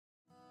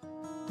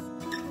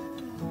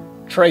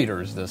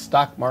Traders, the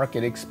stock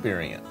market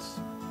experience.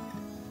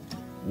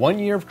 1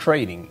 year of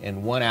trading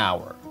in 1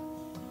 hour.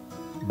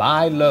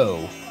 Buy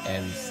low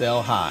and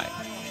sell high.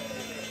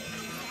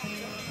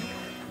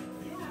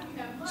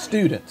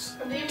 Students,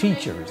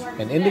 teachers,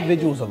 and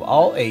individuals of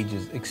all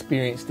ages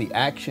experience the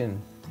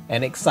action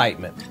and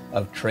excitement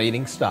of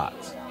trading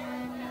stocks.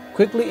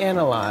 Quickly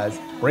analyze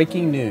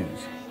breaking news,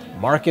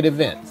 market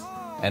events,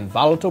 and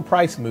volatile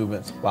price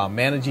movements while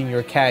managing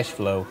your cash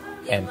flow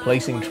and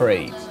placing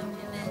trades.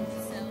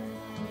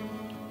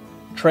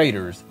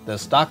 Traders, the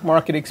stock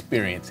market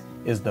experience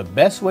is the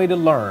best way to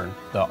learn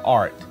the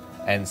art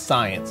and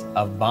science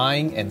of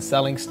buying and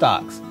selling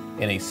stocks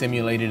in a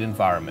simulated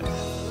environment.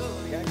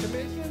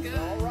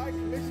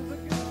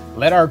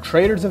 Let our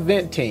Traders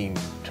event team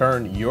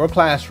turn your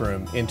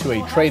classroom into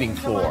a trading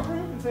floor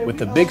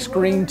with a big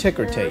screen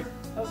ticker tape,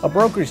 a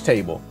brokerage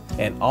table,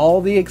 and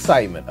all the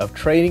excitement of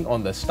trading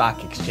on the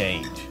stock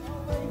exchange.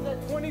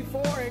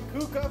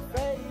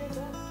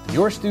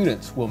 Your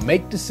students will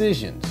make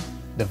decisions,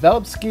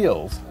 develop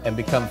skills, and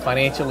become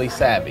financially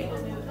savvy.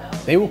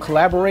 They will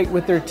collaborate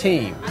with their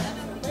team,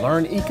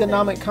 learn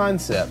economic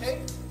concepts,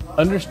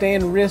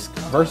 understand risk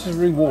versus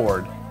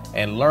reward,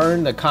 and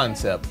learn the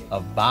concept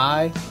of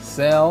buy,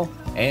 sell,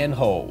 and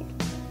hold.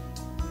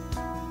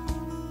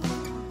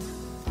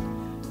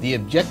 The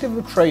objective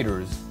of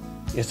Traders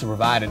is to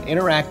provide an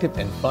interactive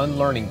and fun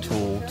learning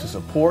tool to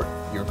support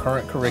your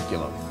current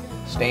curriculum,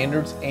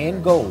 standards,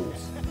 and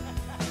goals.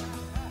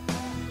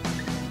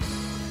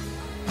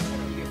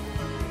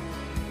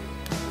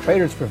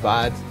 Traders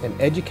provides an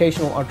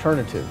educational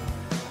alternative,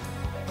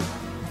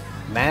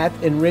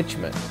 math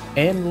enrichment,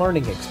 and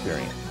learning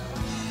experience.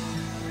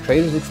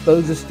 Traders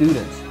exposes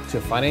students to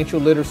financial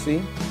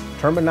literacy,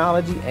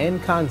 terminology, and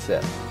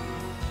concepts.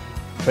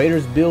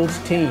 Traders builds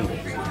teams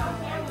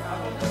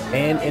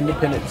and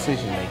independent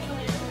decision making.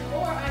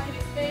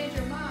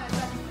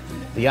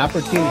 The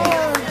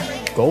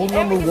opportunity. Goal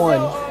number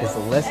 1 is the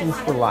lessons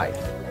for life.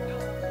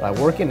 By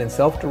working in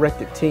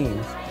self-directed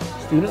teams,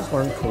 students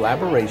learn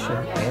collaboration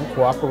and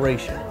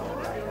cooperation,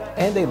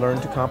 and they learn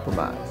to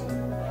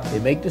compromise. They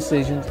make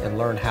decisions and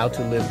learn how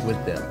to live with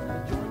them.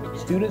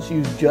 Students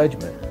use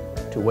judgment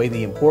to weigh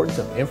the importance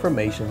of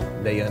information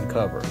they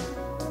uncover.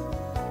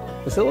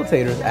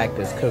 Facilitators act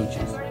as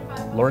coaches,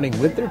 learning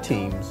with their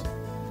teams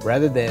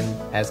rather than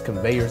as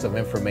conveyors of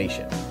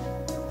information.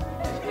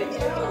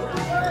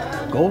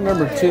 Goal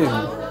number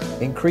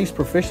 2, increase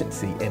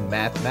proficiency in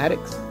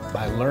mathematics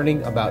by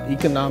learning about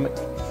economic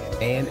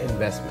and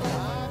investment.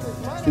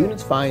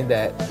 Students find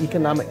that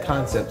economic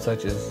concepts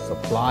such as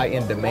supply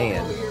and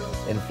demand,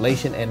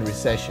 inflation and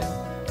recession,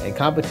 and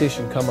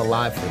competition come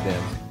alive for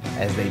them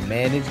as they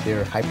manage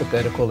their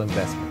hypothetical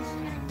investments.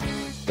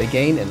 They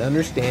gain an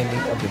understanding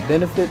of the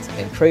benefits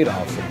and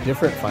trade-offs of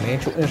different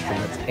financial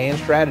instruments and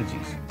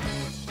strategies.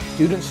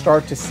 Students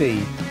start to see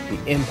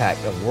the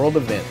impact of world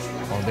events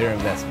on their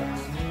investments.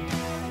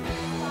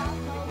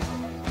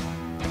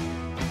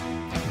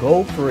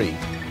 Goal 3,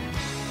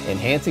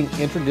 enhancing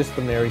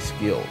interdisciplinary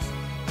skills.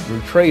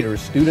 Through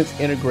Traders, students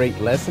integrate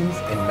lessons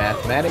in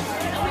mathematics,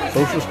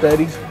 social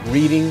studies,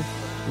 reading,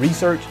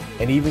 research,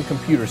 and even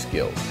computer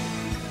skills,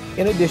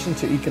 in addition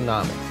to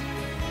economics.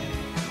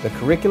 The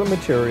curriculum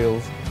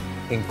materials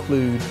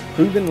include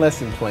proven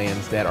lesson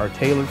plans that are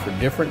tailored for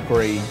different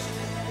grades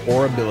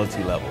or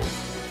ability levels.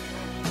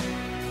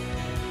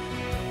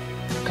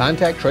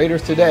 Contact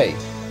Traders today.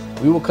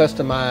 We will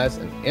customize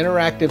an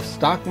interactive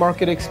stock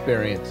market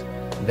experience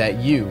that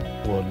you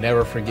will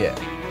never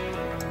forget.